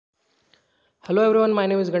Hello everyone, my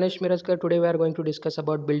name is Mirajkar. Today we are going to discuss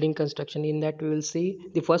about building construction. In that we will see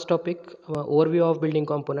the first topic, overview of building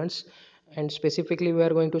components, and specifically we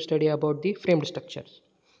are going to study about the framed structures.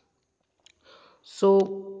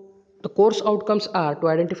 So the course outcomes are to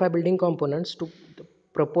identify building components, to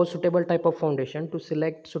propose suitable type of foundation, to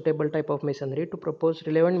select suitable type of masonry, to propose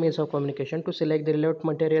relevant means of communication, to select the relevant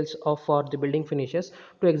materials for the building finishes,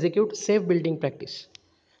 to execute safe building practice.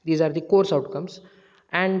 These are the course outcomes.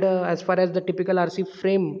 And as far as the typical RC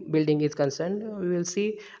frame building is concerned, we will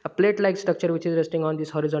see a plate like structure which is resting on this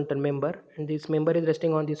horizontal member, and this member is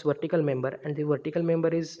resting on this vertical member, and the vertical member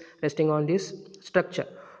is resting on this structure.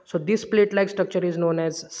 So this plate like structure is known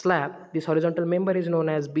as slab, this horizontal member is known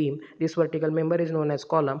as beam, this vertical member is known as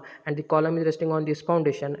column, and the column is resting on this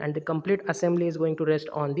foundation, and the complete assembly is going to rest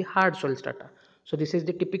on the hard soil strata. So this is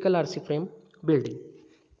the typical RC frame building.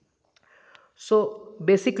 So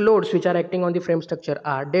basic loads which are acting on the frame structure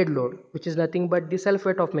are dead load, which is nothing but the self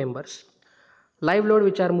weight of members; live load,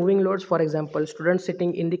 which are moving loads, for example students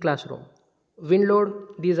sitting in the classroom; wind load,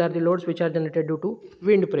 these are the loads which are generated due to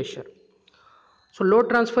wind pressure. So load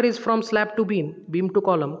transfer is from slab to beam, beam to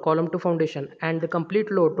column, column to foundation, and the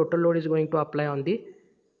complete load, total load, is going to apply on the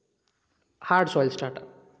hard soil strata.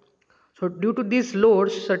 So due to these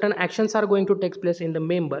loads, certain actions are going to take place in the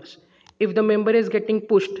members. If the member is getting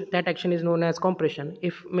pushed, that action is known as compression.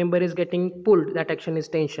 If member is getting pulled, that action is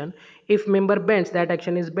tension. If member bends, that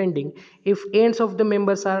action is bending. If ends of the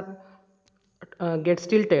members are gets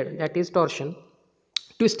tilted, that is torsion.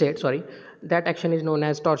 Twisted, sorry, that action is known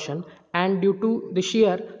as torsion. And due to the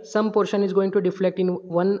shear, some portion is going to deflect in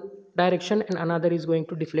one direction and another is going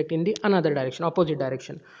to deflect in the another direction, opposite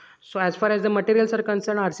direction. So as far as the materials are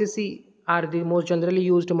concerned, RCC are the most generally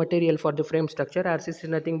used material for the frame structure. RCC is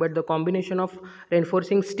nothing but the combination of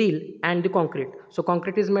reinforcing steel and the concrete. So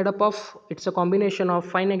concrete is made up of, it's a combination of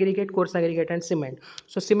fine aggregate, coarse aggregate, and cement.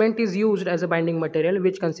 So cement is used as a binding material,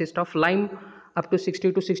 which consists of lime up to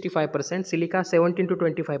 60 to 65%, silica 17 to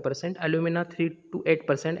 25%, alumina 3 to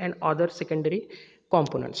 8%, and other secondary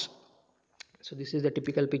components. So this is the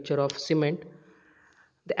typical picture of cement.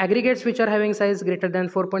 The aggregates which are having size greater than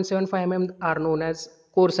 4.75 mm are known as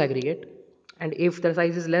coarse aggregate, and if the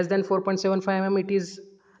size is less than 4.75 mm, it is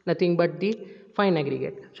nothing but the fine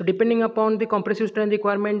aggregate. So depending upon the compressive strength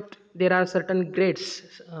requirement, there are certain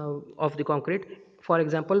grades of the concrete. For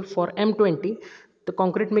example, for M20, the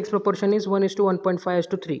concrete mix proportion is 1 is to 1.5 is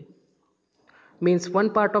to 3, means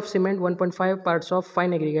 1 part of cement, 1.5 parts of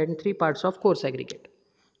fine aggregate, and 3 parts of coarse aggregate.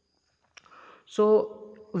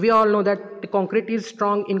 So we all know that the concrete is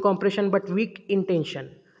strong in compression but weak in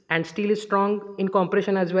tension, and steel is strong in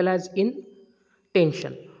compression as well as in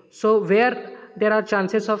tension. So where there are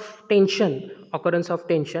chances of tension, occurrence of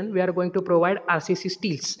tension, we are going to provide RCC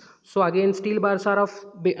steels. So again, steel bars are of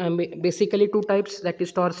basically two types, that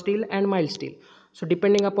is torch steel and mild steel. So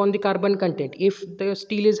depending upon the carbon content, if the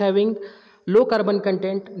steel is having low carbon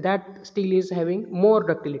content, that steel is having more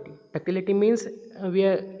ductility. Ductility means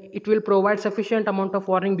it will provide sufficient amount of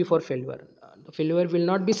warning before failure. The failure will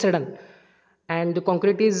not be sudden, and the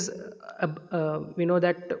concrete is we know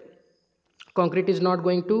that concrete is not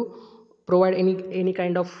going to provide any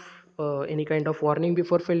kind of warning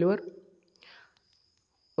before failure.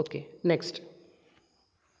 Okay, next,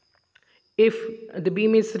 if the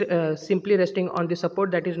beam is simply resting on the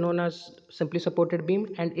support, that is known as simply supported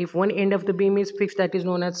beam, and if one end of the beam is fixed, that is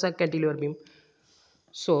known as a cantilever beam.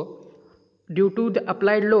 So due to the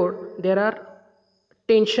applied load, there are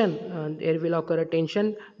tension, there will occur a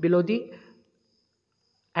tension below the,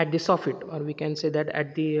 at the soffit, or we can say that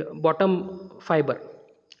at the bottom fiber,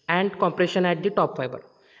 and compression at the top fiber.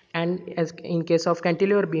 And as in case of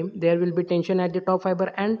cantilever beam, there will be tension at the top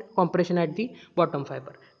fiber and compression at the bottom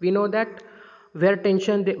fiber. We know that where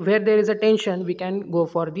there is a tension, we can go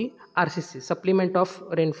for the RCC, supplement of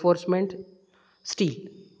reinforcement steel.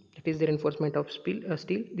 It is the reinforcement of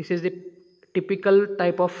steel. This is the typical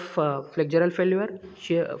type of flexural failure.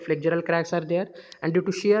 Flexural cracks are there, and due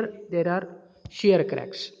to shear, there are shear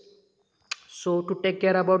cracks. So to take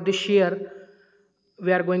care about the shear,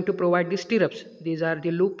 we are going to provide the stirrups. These are the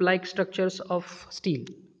loop like structures of steel.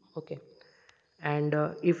 Okay, and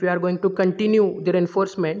if we are going to continue the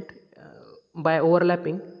reinforcement by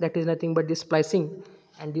overlapping, that is nothing but the splicing,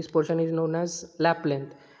 and this portion is known as lap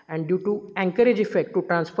length. And due to anchorage effect, to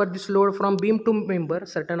transfer this load from beam to member,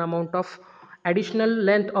 certain amount of additional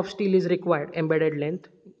length of steel is required, embedded length.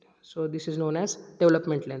 So this is known as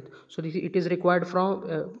development length. So it is required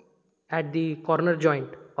from at the corner joint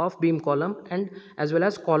of beam column and as well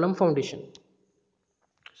as column foundation.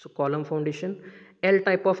 So column foundation, L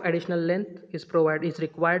type of additional length is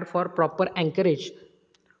required for proper anchorage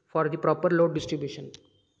for the proper load distribution.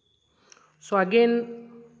 So again,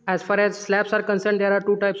 as far as slabs are concerned, there are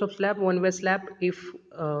two types of slab. One way slab, if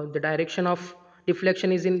the direction of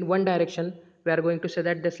deflection is in one direction, we are going to say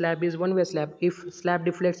that the slab is one way slab. If slab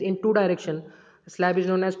deflects in two direction, slab is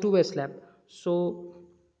known as two way slab. So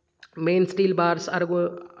main steel bars are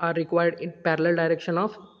required in parallel direction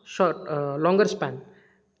of longer span,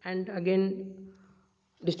 and again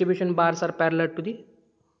distribution bars are parallel to the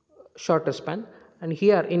shorter span. And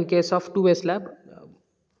here in case of two way slab,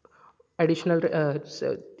 additional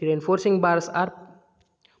the reinforcing bars are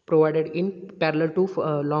provided in parallel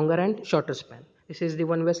to longer and shorter span. This is the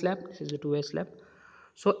one way slab, this is the two way slab.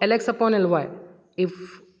 So Lx upon Ly, if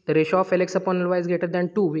the ratio of Lx upon Ly is greater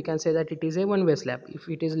than 2, we can say that it is a one way slab. If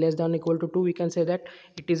it is less than or equal to 2, we can say that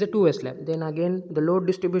it is a two way slab. Then again the load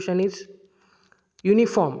distribution is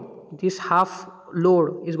uniform. This half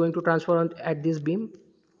load is going to transfer at this beam.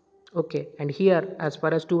 Okay, and here as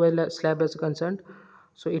far as two way slab is concerned,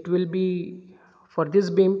 so it will be, for this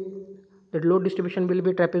beam the load distribution will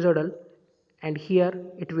be trapezoidal, and here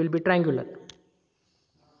it will be triangular.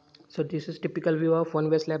 So this is typical view of one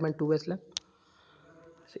way slab and two way slab.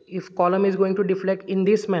 So if column is going to deflect in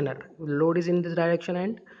this manner, load is in this direction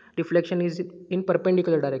and deflection is in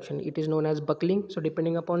perpendicular direction, it is known as buckling. So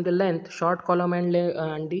depending upon the length, short column and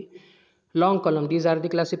the long column, these are the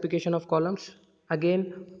classification of columns.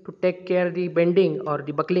 Again, to take care the bending or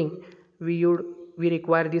the buckling, we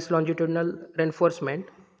require this longitudinal reinforcement.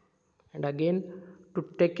 And again, to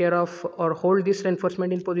take care of or hold this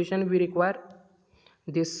reinforcement in position, we require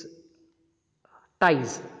this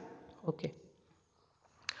ties. Okay,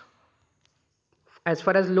 as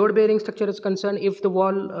far as load bearing structure is concerned, if the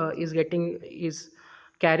wall is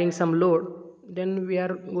carrying some load, then we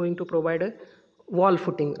are going to provide a wall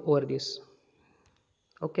footing over this.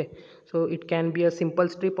 Okay, so it can be a simple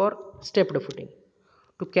strip or stepped footing.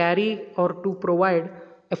 To carry or to provide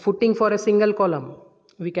a footing for a single column,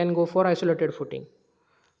 we can go for isolated footing.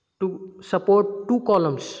 To support two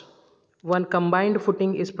columns, one combined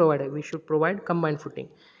footing is provided, we should provide combined footing.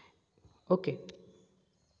 Okay,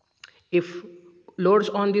 if loads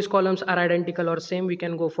on these columns are identical or same, we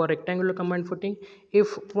can go for rectangular combined footing.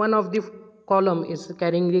 If one of the column is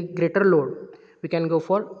carrying the greater load, we can go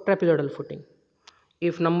for trapezoidal footing.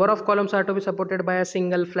 If number of columns are to be supported by a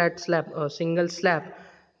single flat slab,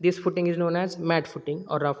 this footing is known as mat footing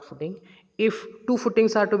or raft footing. If two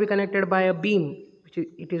footings are to be connected by a beam,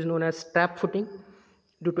 it is known as strap footing.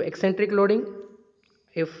 Due to eccentric loading,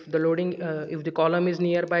 if the column is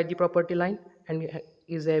nearby the property line and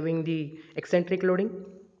is having the eccentric loading,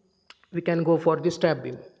 we can go for the strap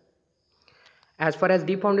beam. As far as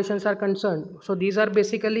deep foundations are concerned, so these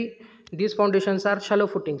foundations are shallow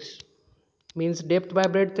footings, means depth by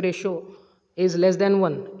breadth ratio is less than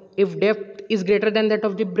 1. If depth is greater than that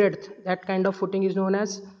of the breadth, that kind of footing is known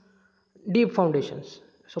as deep foundations.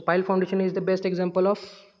 So pile foundation is the best example of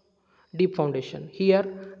deep foundation. Here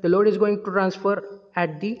the load is going to transfer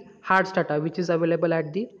at the hard strata, which is available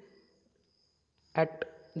at the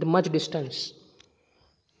much distance.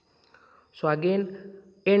 So again,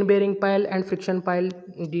 end bearing pile and friction pile,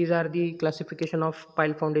 these are the classification of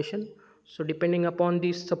pile foundation. So depending upon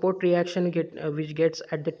the support reaction which gets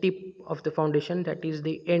at the tip of the foundation, that is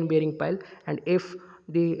the end bearing pile. And if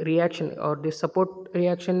the reaction or the support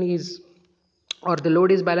reaction is, or the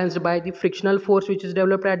load is balanced by the frictional force which is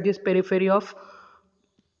developed at this periphery of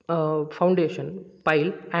foundation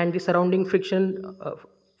pile and the surrounding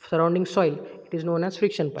soil, it is known as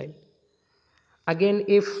friction pile. Again,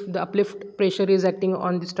 if the uplift pressure is acting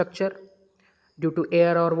on the structure due to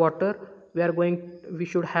air or water, we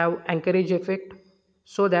should have anchorage effect,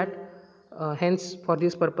 so that hence for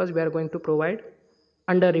this purpose we are going to provide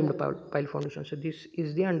under rimmed pile foundation. So this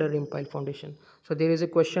is the under rim pile foundation. So there is a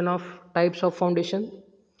question of types of foundation,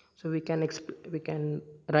 so we can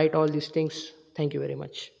write all these things. Thank you very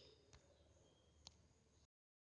much.